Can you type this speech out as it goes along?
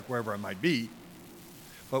wherever it might be,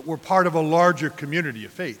 but we're part of a larger community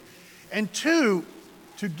of faith. And two,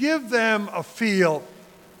 to give them a feel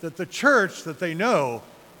that the church that they know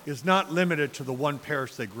is not limited to the one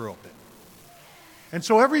parish they grew up in. And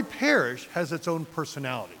so every parish has its own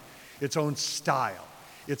personality, its own style,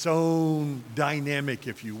 its own dynamic,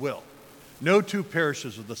 if you will. No two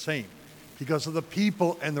parishes are the same because of the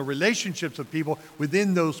people and the relationships of people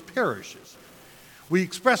within those parishes. We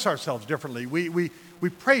express ourselves differently. We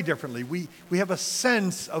pray differently. We have a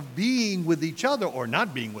sense of being with each other or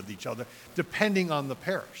not being with each other, depending on the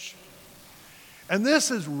parish. And this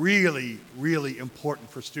is really, really important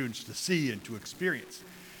for students to see and to experience.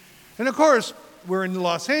 And of course, we're in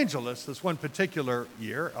Los Angeles this one particular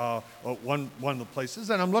year, one of the places,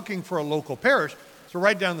 and I'm looking for a local parish. So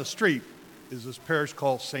right down the street is this parish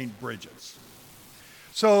called St. Bridget's.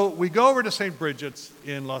 So we go over to St. Bridget's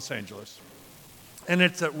in Los Angeles, and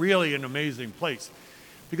it's really an amazing place.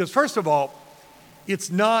 Because first of all,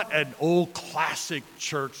 it's not an old classic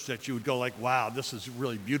church that you would go like, wow, this is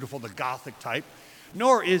really beautiful, the Gothic type.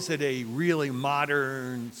 Nor is it a really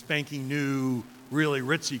modern, spanking new, really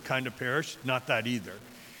ritzy kind of parish. Not that either.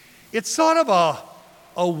 It's sort of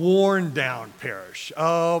a worn down parish.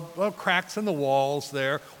 Cracks in the walls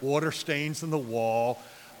there, water stains in the wall.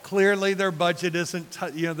 Clearly their budget isn't,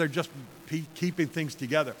 they're just keeping things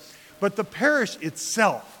together. But the parish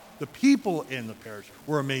itself, the people in the parish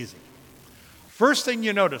were amazing. First thing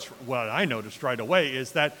you notice, what I noticed right away,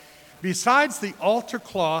 is that besides the altar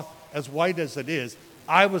cloth, as white as it is,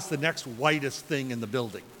 I was the next whitest thing in the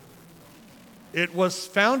building. It was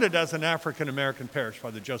founded as an African-American parish by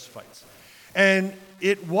the Josephites. And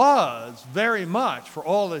it was very much, for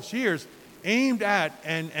all these years, aimed at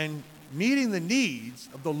and meeting the needs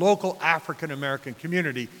of the local African-American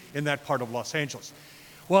community in that part of Los Angeles.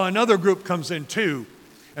 Well, another group comes in too,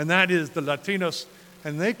 and that is the Latinos,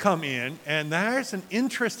 and they come in, and there's an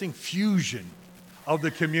interesting fusion of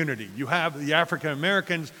the community. You have the African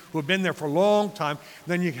Americans who have been there for a long time,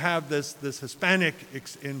 then you have this Hispanic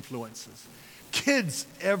influences. Kids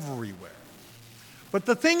everywhere. But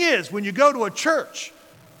the thing is, when you go to a church,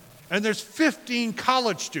 and there's 15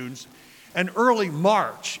 college students, and early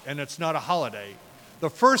March, and it's not a holiday, the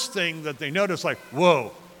first thing that they notice, like,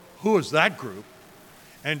 whoa, who is that group?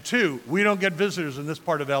 And two, we don't get visitors in this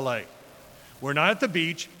part of LA. We're not at the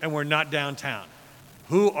beach, and we're not downtown.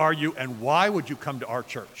 Who are you, and why would you come to our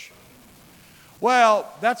church? Well,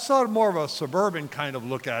 that's sort of more of a suburban kind of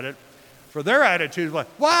look at it. For their attitude, like,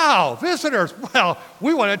 wow, visitors, well,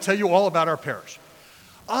 we want to tell you all about our parish.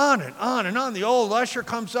 On and on and on. The old usher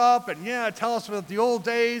comes up and, tell us about the old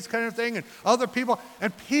days kind of thing, and other people.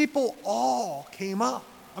 And people all came up.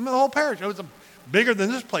 I mean, the whole parish. It was bigger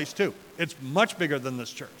than this place, too. It's much bigger than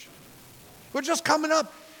this church. We're just coming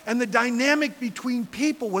up. And the dynamic between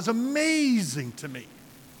people was amazing to me.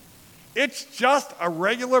 It's just a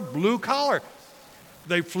regular blue collar.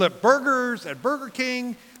 They flip burgers at Burger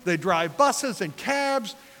King. They drive buses and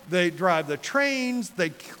cabs. They drive the trains. They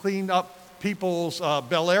clean up people's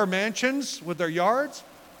Bel Air mansions with their yards.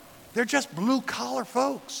 They're just blue-collar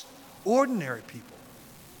folks, ordinary people.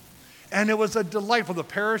 And it was a delightful. The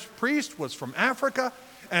parish priest was from Africa,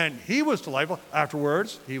 and he was delightful.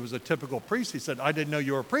 Afterwards, he was a typical priest. He said, I didn't know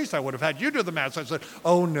you were a priest. I would have had you do the Mass. I said,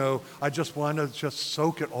 oh, no, I just want to just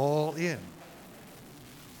soak it all in.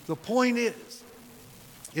 The point is,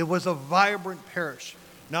 it was a vibrant parish,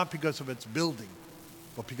 not because of its building,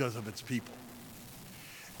 but because of its people.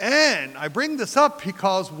 And I bring this up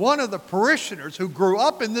because one of the parishioners who grew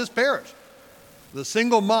up in this parish, the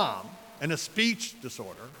single mom and a speech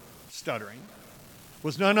disorder, stuttering,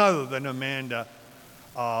 was none other than Amanda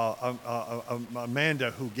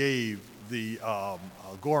who gave the,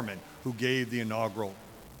 Gorman, who gave the inaugural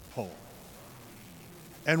poem.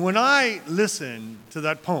 And when I listened to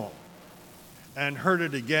that poem and heard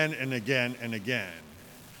it again and again and again,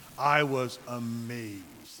 I was amazed.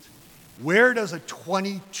 Where does a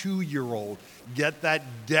 22-year-old get that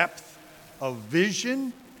depth of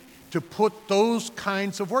vision to put those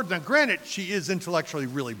kinds of words? Now, granted, she is intellectually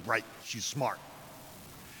really bright. She's smart.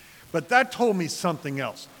 But that told me something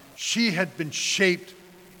else. She had been shaped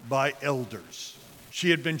by elders.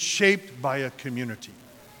 She had been shaped by a community.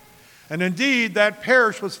 And indeed, that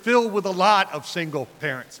parish was filled with a lot of single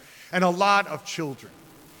parents and a lot of children.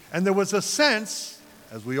 And there was a sense,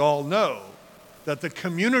 as we all know, that the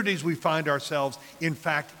communities we find ourselves, in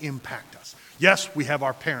fact, impact us. Yes, we have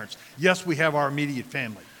our parents. Yes, we have our immediate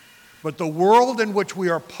family. But the world in which we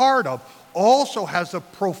are part of also has a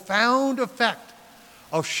profound effect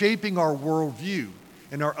of shaping our worldview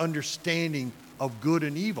and our understanding of good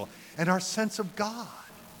and evil and our sense of God.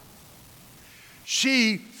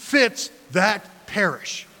 She fits that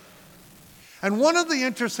parish. And one of the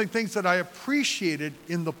interesting things that I appreciated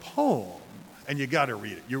in the poem, and you got to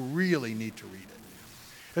read it, you really need to read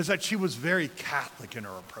it, is that she was very Catholic in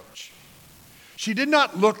her approach. She did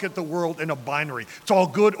not look at the world in a binary. It's all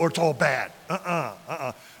good or it's all bad.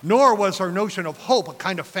 Nor was her notion of hope a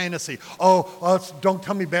kind of fantasy. Don't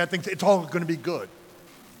tell me bad things. It's all going to be good.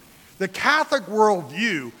 The Catholic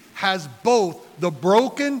worldview has both the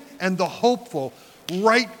broken and the hopeful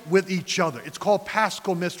right with each other. It's called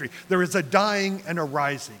Paschal mystery. There is a dying and a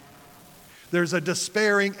rising. There's a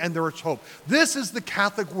despairing and there is hope. This is the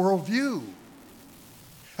Catholic worldview.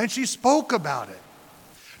 And she spoke about it.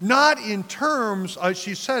 Not in terms,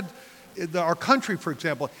 she said, our country, for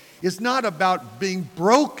example, is not about being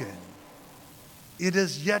broken. It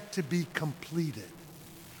is yet to be completed.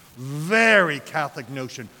 Very Catholic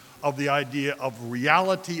notion of the idea of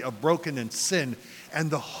reality of broken and sin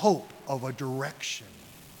and the hope of a direction.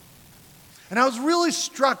 And I was really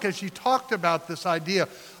struck as she talked about this idea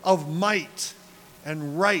of might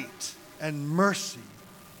and right and mercy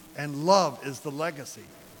and love is the legacy,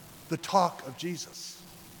 the talk of Jesus.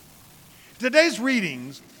 Today's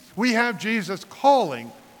readings, we have Jesus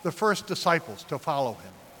calling the first disciples to follow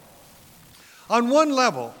him. On one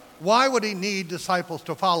level, why would he need disciples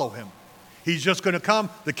to follow him? He's just going to come.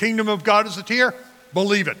 The kingdom of God is here.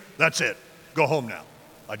 Believe it. That's it. Go home now.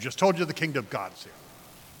 I just told you the kingdom of God is here.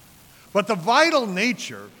 But the vital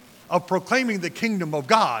nature of proclaiming the kingdom of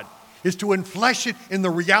God is to enflesh it in the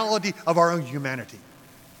reality of our own humanity.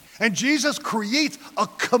 And Jesus creates a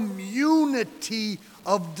community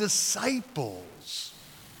of disciples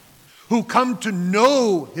who come to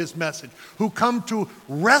know his message, who come to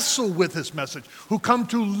wrestle with his message, who come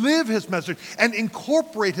to live his message and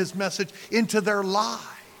incorporate his message into their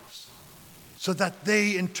lives so that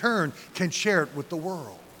they in turn can share it with the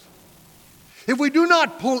world. If we do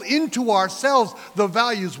not pull into ourselves the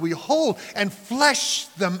values we hold and flesh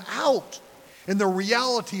them out in the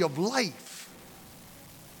reality of life,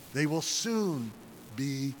 they will soon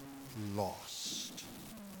be lost.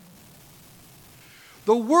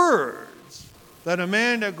 The words that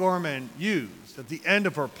Amanda Gorman used at the end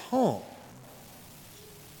of her poem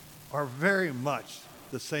are very much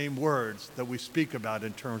the same words that we speak about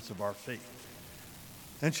in terms of our faith.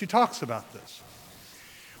 And she talks about this.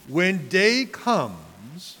 When day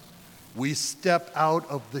comes, we step out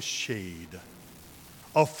of the shade,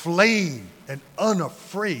 aflame and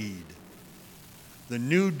unafraid. The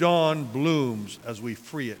new dawn blooms as we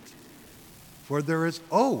free it, for there is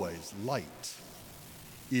always light.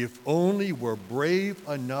 If only we're brave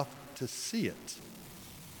enough to see it.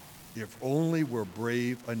 If only we're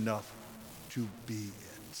brave enough to be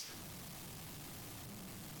it.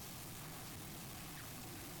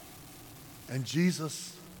 And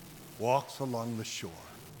Jesus walks along the shore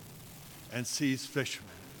and sees fishermen.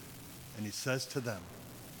 And he says to them,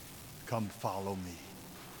 come follow me.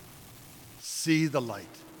 See the light.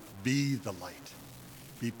 Be the light.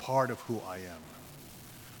 Be part of who I am.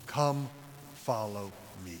 Come follow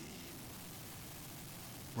me.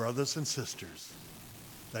 Brothers and sisters,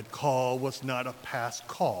 that call was not a past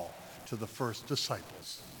call to the first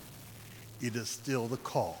disciples. It is still the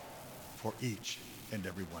call for each and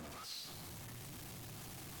every one of us.